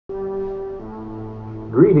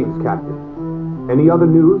Greetings, Captain. Any other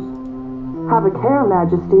news? Have a care,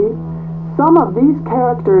 Majesty. Some of these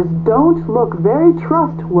characters don't look very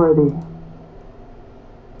trustworthy.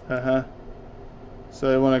 So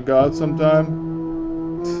they want to go out sometime?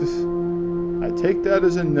 I take that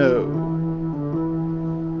as a no.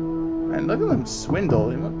 Man, look at him swindle.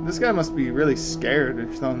 This guy must be really scared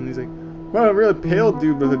or something. He's like, wow, a really pale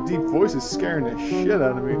dude with a deep voice is scaring the shit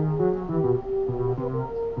out of me.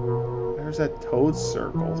 There's that toad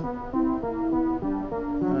circle. I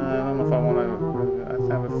don't know if I want to...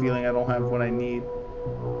 I have a feeling I don't have what I need.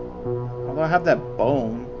 Although I have that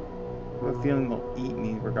bone. I have a feeling they'll eat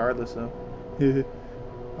me regardless though.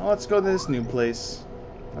 Well, let's go to this new place.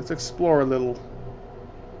 Let's explore a little.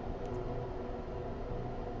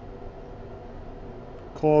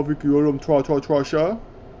 Oh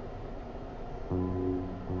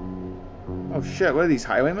shit, what are these,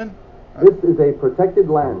 highwaymen? This is a protected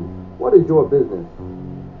land. What is your business?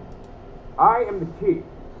 I am the chief.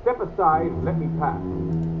 Step aside and let me pass.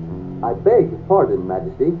 I beg pardon,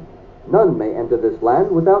 Majesty. None may enter this land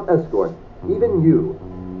without escort. Even you.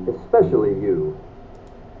 Especially you.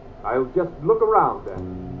 I'll just look around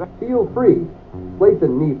then. Feel free.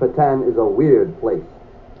 Slayton Patan is a weird place.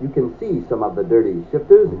 You can see some of the dirty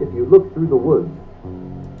shifters if you look through the woods.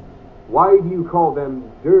 Why do you call them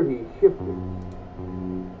dirty shifters?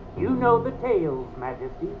 You know the tales,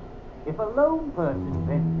 Majesty. If a lone person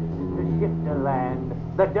ventures into shifter land,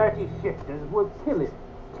 the dirty shifters will kill him,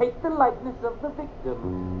 take the likeness of the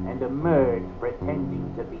victim, and emerge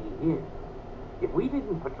pretending to be his. If we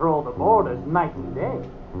didn't patrol the borders night and day,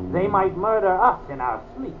 they might murder us in our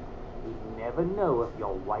sleep. We'd never know if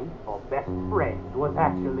your wife or best friend was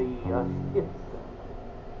actually a shifter.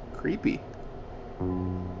 Creepy.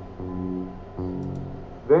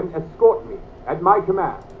 Then escort me, at my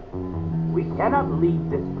command. We cannot leave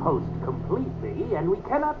this post completely, and we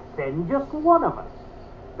cannot send just one of us.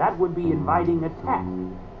 That would be inviting attack.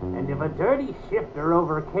 And if a dirty shifter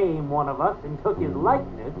overcame one of us and took his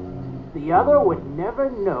likeness, the other would never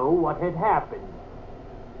know what had happened.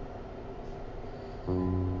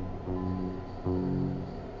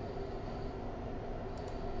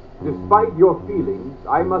 Despite your feelings,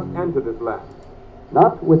 I must enter this land.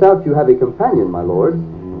 Not without you have a companion, my lord.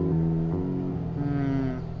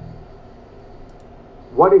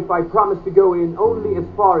 What if I promise to go in only as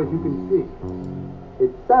far as you can see?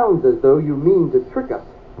 It sounds as though you mean to trick us,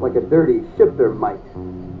 like a dirty shifter might.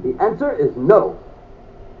 The answer is no.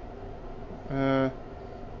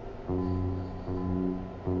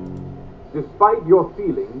 Despite your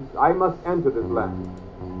feelings, I must enter this land.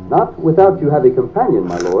 Not without you have a companion,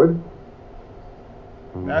 my lord.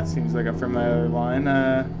 That seems like a familiar line.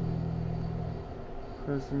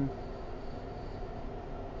 Person.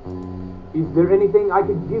 Is there anything I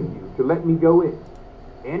could give you to let me go in?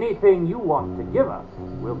 Anything you want to give us,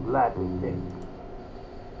 we'll gladly take.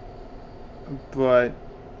 But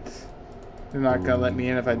they're not gonna let me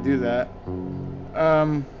in if I do that.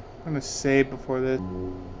 I'm gonna save before this.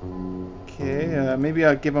 Okay, maybe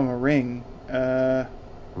I'll give them a ring.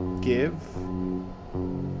 Give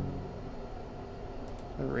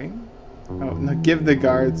a ring? Oh no, give the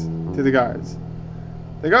guards to the guards.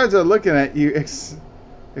 The guards are looking at you,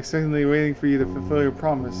 expectantly waiting for you to fulfill your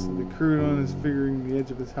promise. The crude one is figuring the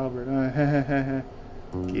edge of his halberd.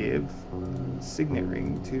 Give signet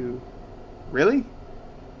ring to. Really?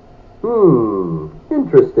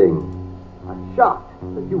 Interesting. I'm shocked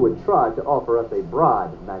that you would try to offer us a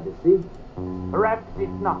bribe, Majesty. Perhaps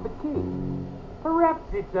it's not the king.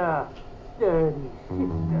 Perhaps it's a dirty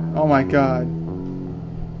shifter. Oh my god.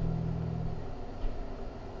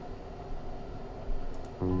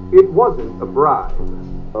 It wasn't a bribe.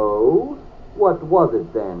 Oh? What was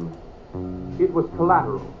it then? It was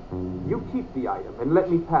collateral. You keep the item and let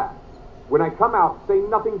me pass. When I come out, say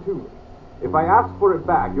nothing to me. If I ask for it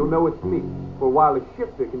back, you'll know it's me. For while a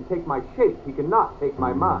shifter can take my shape, he cannot take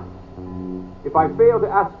my mind. If I fail to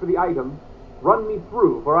ask for the item, run me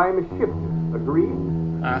through, for I am a shifter. Agreed?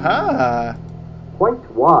 Aha!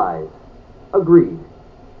 Quite wise. Agreed.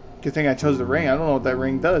 Good thing I chose the ring. I don't know what that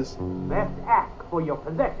ring does. Best ask for your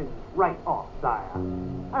possessions right off, sire.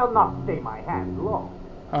 I'll not stay my hand long.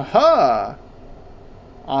 Aha!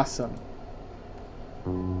 Awesome.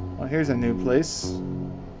 Well, here's a new place.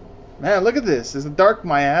 Man, look at this. There's a dark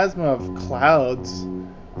miasma of clouds.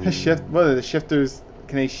 What are the shifters?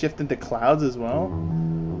 Can they shift into clouds as well?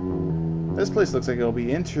 This place looks like it'll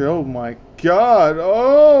be intro. Oh my god.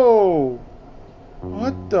 Oh!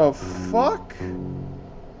 What the fuck?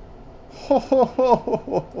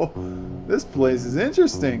 Oh, this place is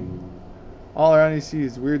interesting. All around you see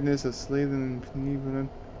is weirdness of Slayton and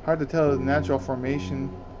Hard to tell the natural formation.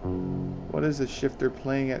 What is a shifter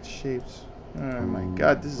playing at shapes? Oh my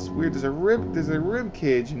god, this is weird. There's a rib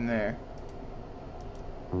cage in there.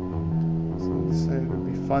 Someone decided it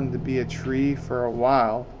would be fun to be a tree for a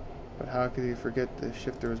while, but how could he forget the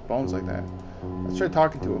shifter has bones like that? Let's try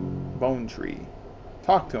talking to him. Bone tree.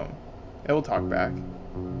 Talk to him. It will talk back.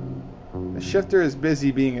 The shifter is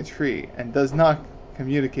busy being a tree and does not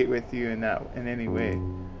communicate with you in any way.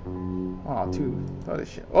 Oh, dude, that is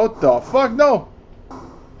shit. What the fuck? No!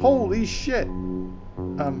 Holy shit!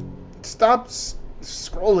 Stop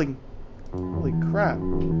scrolling. Holy crap.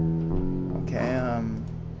 Okay,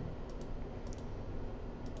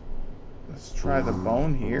 let's try the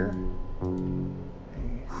bone here.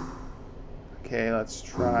 Okay, let's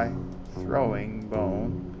try throwing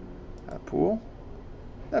bone at a pool.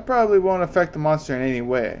 That probably won't affect the monster in any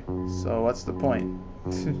way. So what's the point?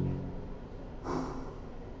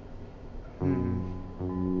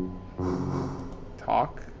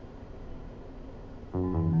 Talk.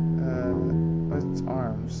 What's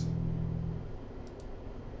arms?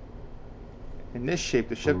 In this shape,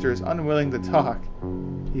 the shifter is unwilling to talk.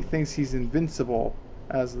 He thinks he's invincible,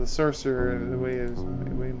 as the sorcerer the way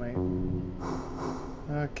might.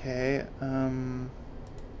 Okay,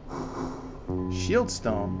 shield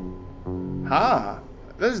stone. Ha!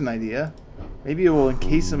 There's an idea. Maybe it will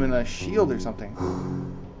encase him in a shield or something.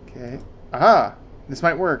 Okay. Aha! This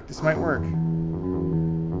might work. This might work.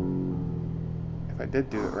 If I did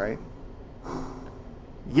do it right.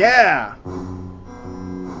 Yeah!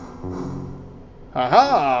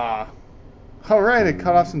 Haha! Alright, it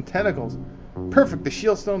cut off some tentacles. Perfect, the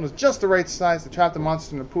shield stone was just the right size to trap the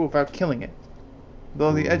monster in the pool without killing it.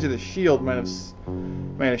 Though the edge of the shield might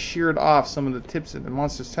have sheared off some of the tips of the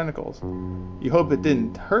monster's tentacles. You hope it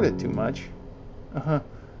didn't hurt it too much.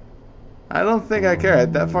 I don't think I care.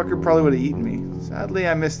 That fucker probably would have eaten me. Sadly,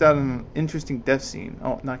 I missed out on an interesting death scene.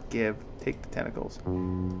 Oh, not give. Take the tentacles.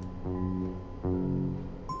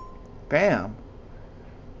 Bam!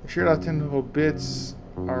 The sheared off tentacle bits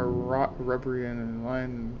are rubbery and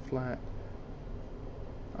lined and flat.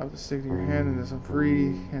 I'll have to stick to your hand into some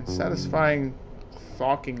free and satisfying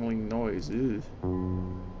thwackingly noise. Ew.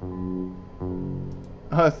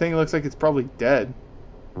 Oh, the thing looks like it's probably dead.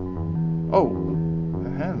 Oh, the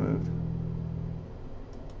hand moved.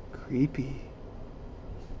 Creepy.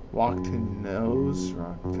 Walk to nose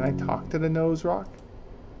rock. Can I talk to the nose rock?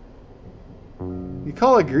 You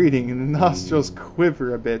call a greeting and the nostrils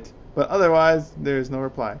quiver a bit, but otherwise there's no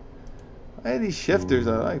reply. Why are these shifters?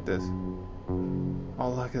 I like this.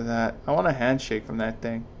 Oh, look at that. I want a handshake from that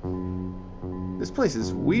thing. This place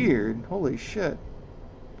is weird. Holy shit.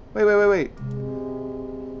 Wait.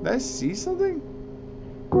 Did I see something?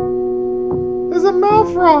 There's a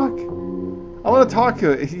mouth rock! I want to talk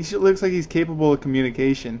to it. He looks like he's capable of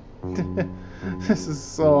communication. This is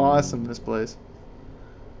so awesome, this place.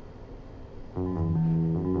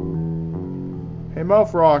 Hey,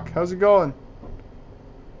 mouth rock. How's it going?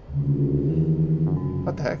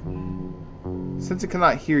 What the heck? Since it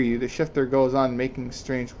cannot hear you, the shifter goes on making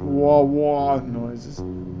strange wah-wah noises,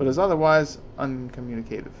 but is otherwise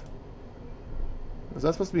uncommunicative. Was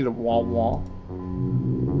that supposed to be the wah-wah?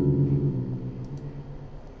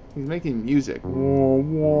 He's making music. Wah,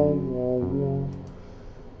 wah, wah, wah.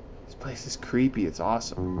 This place is creepy. It's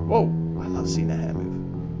awesome. Whoa! I love seeing that hand move.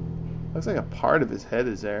 Looks like a part of his head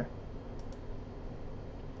is there.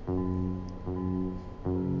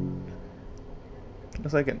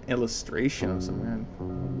 Looks like an illustration of some man.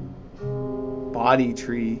 Body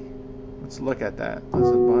tree. Let's look at that. That's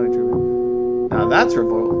a body tree. Now that's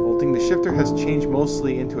revolting. The shifter has changed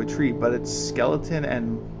mostly into a tree, but its skeleton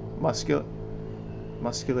and musculature,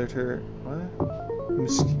 musculature,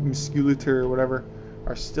 whatever,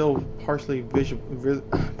 are still partially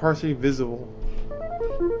visible.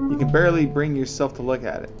 You can barely bring yourself to look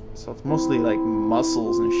at it, so it's mostly like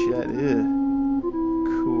muscles and shit. Ew.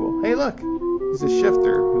 Cool. Hey, look. He's a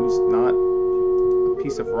shifter who's not a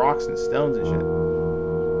piece of rocks and stones and shit.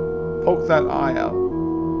 Poke that eye out.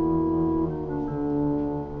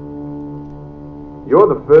 You're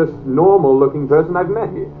the first normal-looking person I've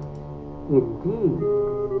met here. Indeed.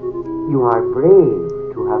 You are brave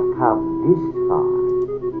to have come this far.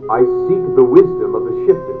 I seek the wisdom of the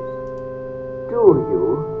shifters. Do you?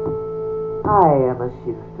 I am a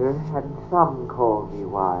shifter, and some call me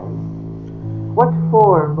wise. What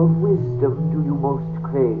form of wisdom do you most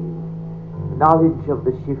crave? Knowledge of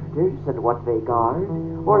the shifters and what they guard,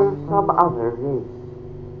 or of some other race?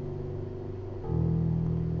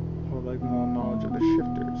 I would like more knowledge of the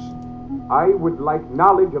shifters. I would like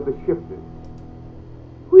knowledge of the shifters.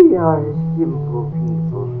 We are a simple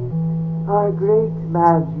people. Our great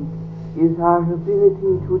magic is our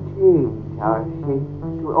ability to change our shape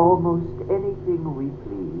to almost anything we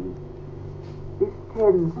please. This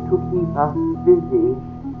tends to keep us busy,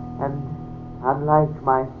 and unlike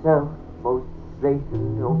myself, most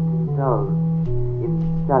Slayton don't indulge in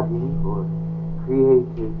study or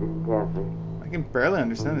creative endeavors. I can barely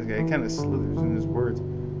understand this guy. He kind of slithers in his words.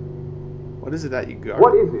 What is it that you guard?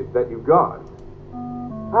 What is it that you guard?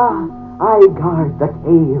 I guard the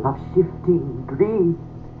cave of shifting dreams.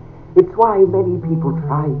 It's why many people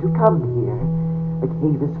try to come here. The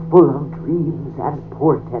cave is full of dreams and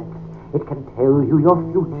portents. It can tell you your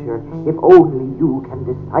future if only you can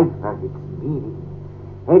decipher its meaning.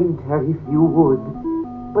 Enter if you would.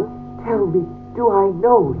 But tell me, do I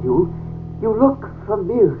know you? You look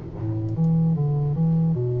familiar.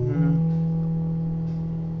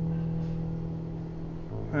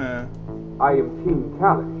 I am King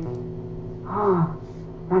Kalish.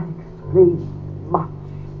 That explains much.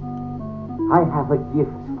 I have a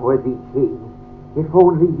gift for thee, King, if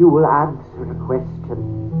only you will answer a question.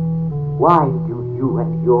 Why do you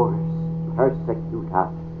and yours persecute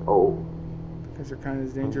us so? Because your kind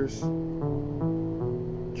is dangerous.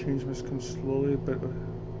 Change must come slowly, but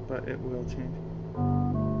it will change.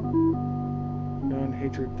 Your own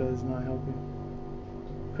hatred does not help you.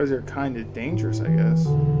 Because your kind is dangerous, I guess.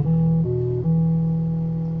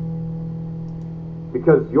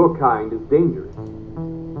 Because your kind is dangerous.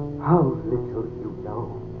 How little you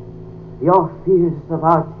know. Your fears of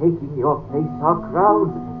our taking your place are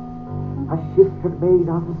groundless. A shifter may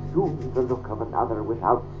not assume the look of another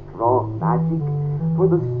without strong magic, for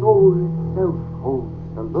the soul itself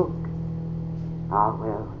holds the look. Ah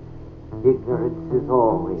well, ignorance is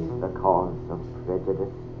always the cause of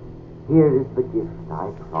prejudice. Here is the gift I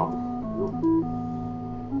promised you.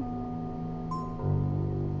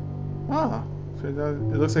 Ah, so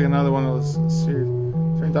it looks like another one of those series.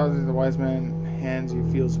 Certain thousands the wise man hands you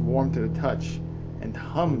feels warm to the touch and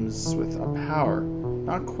hums with a power,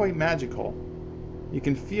 not quite magical. You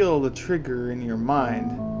can feel the trigger in your mind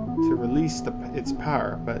to release its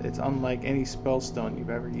power, but it's unlike any spellstone you've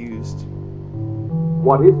ever used.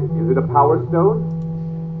 What is it? Is it a power stone?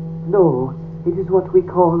 No, it is what we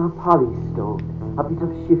call a polystone, a bit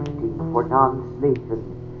of shifting for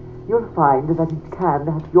non-Slayton. You'll find that it can,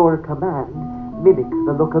 at your command, mimic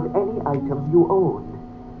the look of any item you own.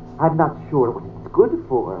 I'm not sure what it's good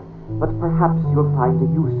for, but perhaps you'll find a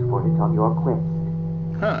use for it on your quest.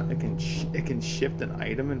 Huh, it can shift an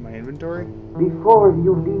item in my inventory? Before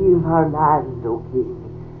you leave our land, O King,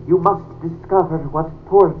 you must discover what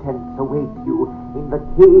portents await you in the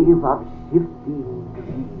cave of shifting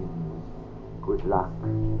dreams. Good luck.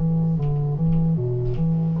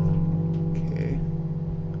 Okay.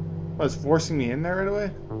 Oh, it's forcing me in there right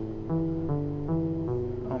away?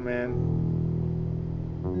 Oh, man.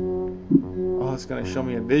 Oh, it's gonna show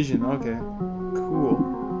me a vision. Okay. Cool.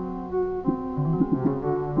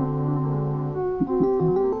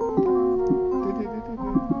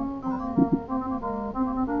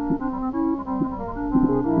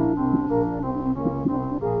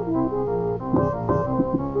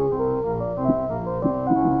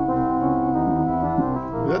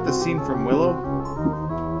 Is that the scene from Willow?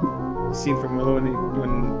 The scene from Willow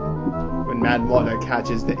when Mad Water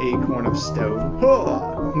catches the acorn of stone.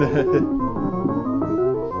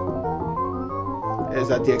 Is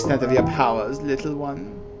that the extent of your powers, little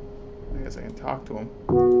one? I guess I can talk to him.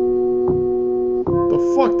 The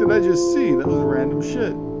fuck did I just see? That was random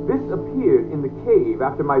shit. This appeared in the cave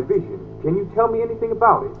after my vision. Can you tell me anything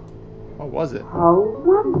about it? What was it? How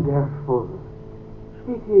wonderful.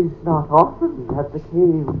 It is not often that the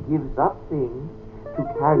cave gives up things to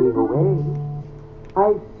carry away.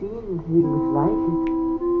 I've seen things like it.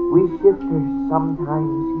 We shifters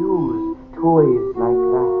sometimes use toys like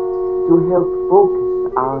that to help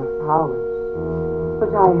focus our powers.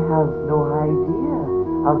 But I have no idea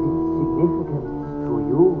of its significance to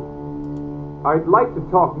you. I'd like to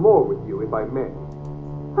talk more with you, if I may.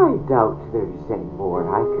 I doubt there's any more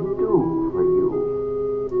I can do for you.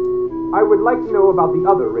 I would like to know about the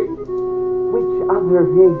other races. Which other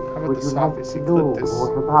race How about would the you like Sophis to know Ecliptus?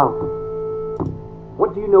 more about? What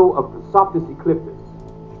do you know of the Sophis Ecliptus?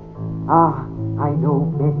 Ah, I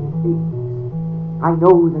know many things. I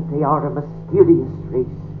know that they are a mysterious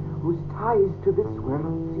race whose ties to this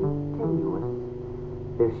world seem tenuous.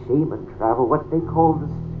 Their shaman travel what they call the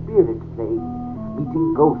spirit plane,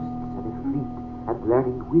 meeting ghosts and Ifrit and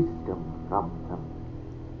learning wisdom from them.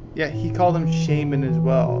 Yeah, he called him shaman as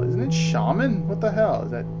well. Isn't it shaman? What the hell?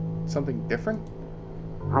 Is that something different?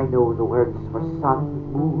 I know the words for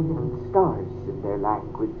sun, moon, and stars in their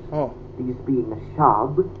language. Oh, these being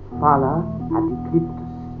Shab, Phala, and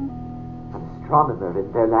Ecliptus. An astronomer in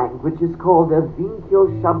their language is called a Vinkyo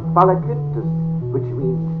Shambhalaclyptus, which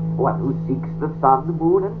means one who seeks the sun,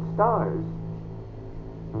 moon, and stars.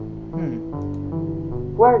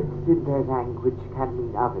 Words in their language can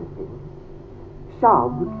mean other things.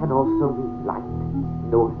 Shab can also mean light,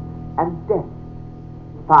 north, and death.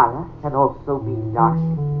 Phala can also mean dark,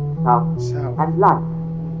 south, and life.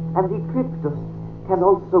 And Ecliptus can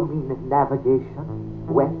also mean navigation,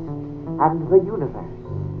 west, and the universe.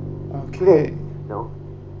 Okay. No?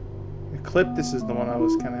 Ecliptus is the one I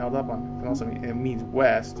was kind of held up on. It also it means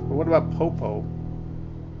west. But what about Popo?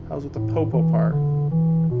 How's with the Popo part?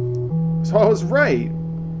 So I was right.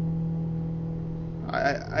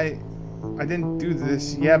 I didn't do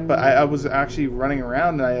this yet, but I was actually running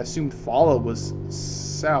around and I assumed Phala was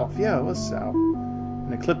south. Yeah, it was south.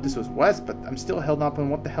 And Ecliptus was west, but I'm still held up on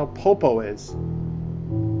what the hell Popo is.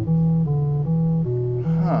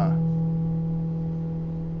 Huh.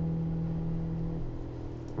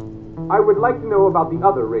 I would like to know about the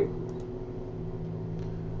other races.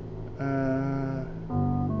 I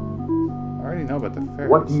already know about the fairies.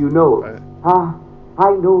 What do you know?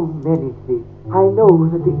 I know many things. I know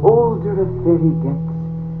that the older a fairy gets,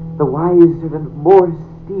 the wiser and more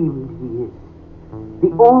esteemed he is.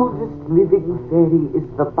 The oldest living fairy is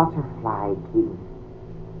the Butterfly King.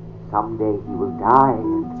 Someday he will die,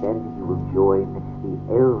 and then he will join the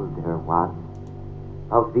Elder One.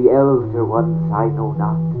 Of the Elder Ones I know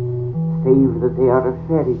not, save that they are a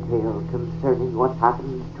fairy tale concerning what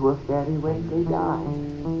happens to a fairy when they die.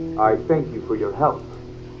 I thank you for your help.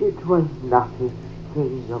 It was nothing,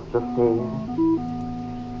 King of the Fair.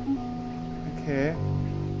 Okay.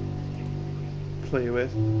 Play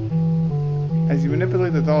with. As you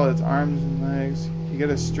manipulate the doll, its arms and legs, you get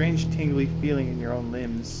a strange tingly feeling in your own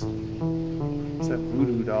limbs. It's a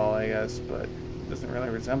voodoo doll, I guess, but it doesn't really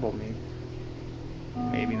resemble me.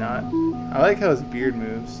 Maybe not. I like how his beard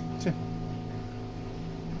moves.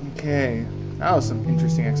 Okay, that was some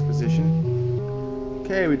interesting exposition.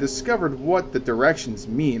 Okay, we discovered what the directions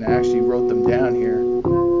mean. I actually wrote them down here.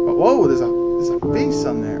 But whoa, there's a face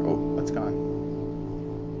on there. Oh, that's gone.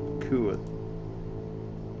 Cool.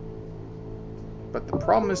 But the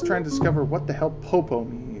problem is trying to discover what the hell Popo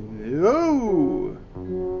means. Oh!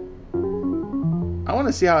 I want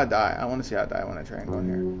to see how I die. I want to see how I die when I try and go in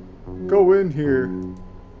here. Go in here.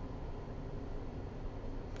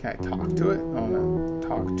 Can I talk to it? Oh no.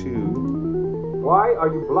 Talk to... Why are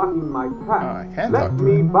you blocking my path? I can Let talk to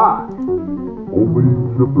me it. by. Only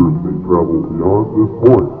shifters may travel beyond this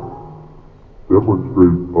point.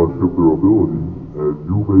 Demonstrate a shifter ability, and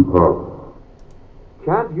you may pass.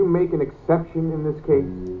 Can't you make an exception in this case?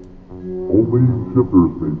 Only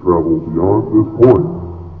shifters may travel beyond this point.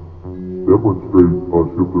 Demonstrate a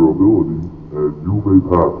shifter ability, and you may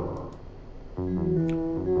pass.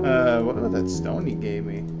 What about that stone he gave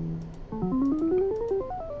me?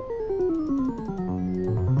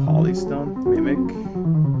 Polystone, mimic,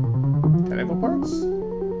 tentacle parts?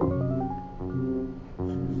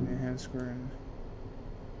 Hand square.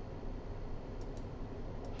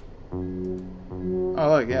 Oh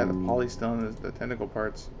look, yeah, the polystone is the tentacle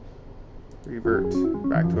parts. Revert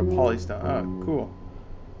back to a polystone. Oh, cool.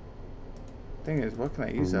 Thing is, what can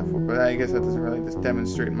I use that for? But I guess that doesn't really just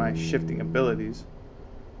demonstrate my shifting abilities.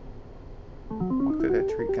 Walk to that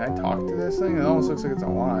tree. Can I talk to this thing? It almost looks like it's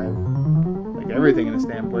alive. Like everything in this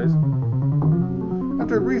damn place.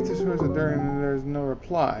 After a brief discourse and there's no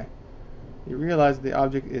reply. You realize the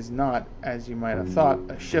object is not, as you might have thought,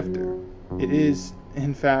 a shifter. It is,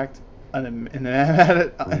 in fact, an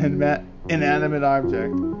inanimate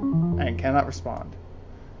object and cannot respond.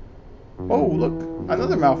 Oh, look!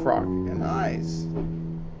 Another mouth rock and eyes.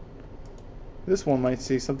 This one might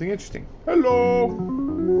say something interesting. Hello!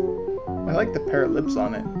 I like the pair of lips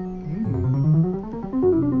on it.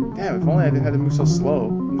 Damn, if only I didn't have to move so slow.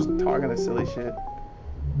 I'm just talking this silly shit.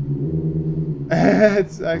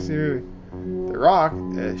 It's actually really... The rock,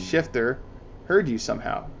 shifter, heard you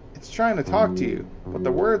somehow. It's trying to talk to you, but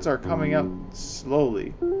the words are coming out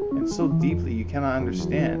slowly and so deeply you cannot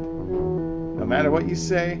understand. No matter what you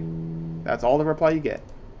say, that's all the reply you get.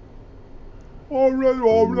 The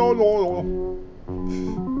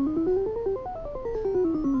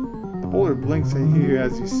boulder blinks at you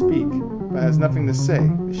as you speak, but has nothing to say.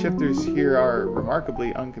 The shifters here are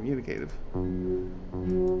remarkably uncommunicative.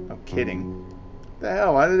 No kidding. The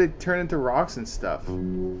hell, why did they turn into rocks and stuff?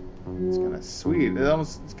 It's kind of sweet.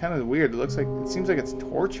 It's kind of weird. It seems like it's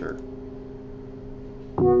torture.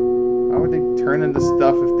 Why would they turn into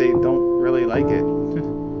stuff if they don't really like it?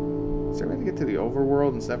 Is there a way to get to the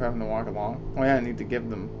overworld instead of having to walk along? Oh yeah, I need to give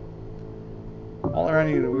them All around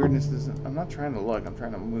you, the weirdness is... I'm not trying to look, I'm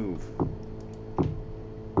trying to move.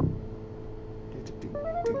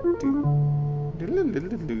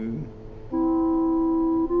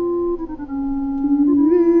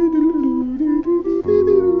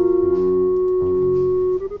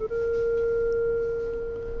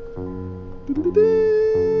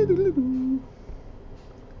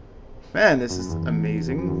 Man, this is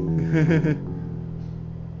amazing.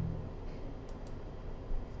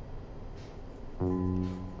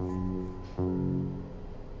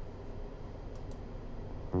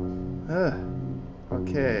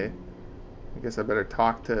 Okay. I guess I better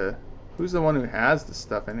talk to... Who's the one who has the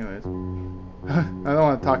stuff anyways? I don't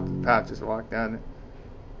want to talk to the path, just walk down it.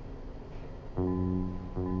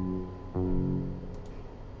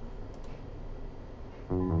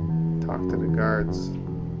 Talk to the guards.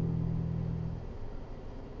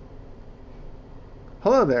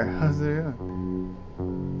 Hello there, how's it going?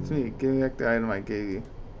 It's me, give me back the item I gave you.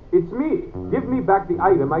 It's me. Give me back the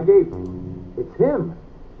item I gave you. It's him.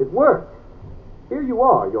 It worked. Here you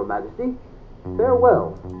are, Your Majesty.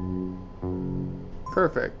 Farewell.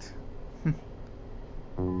 Perfect.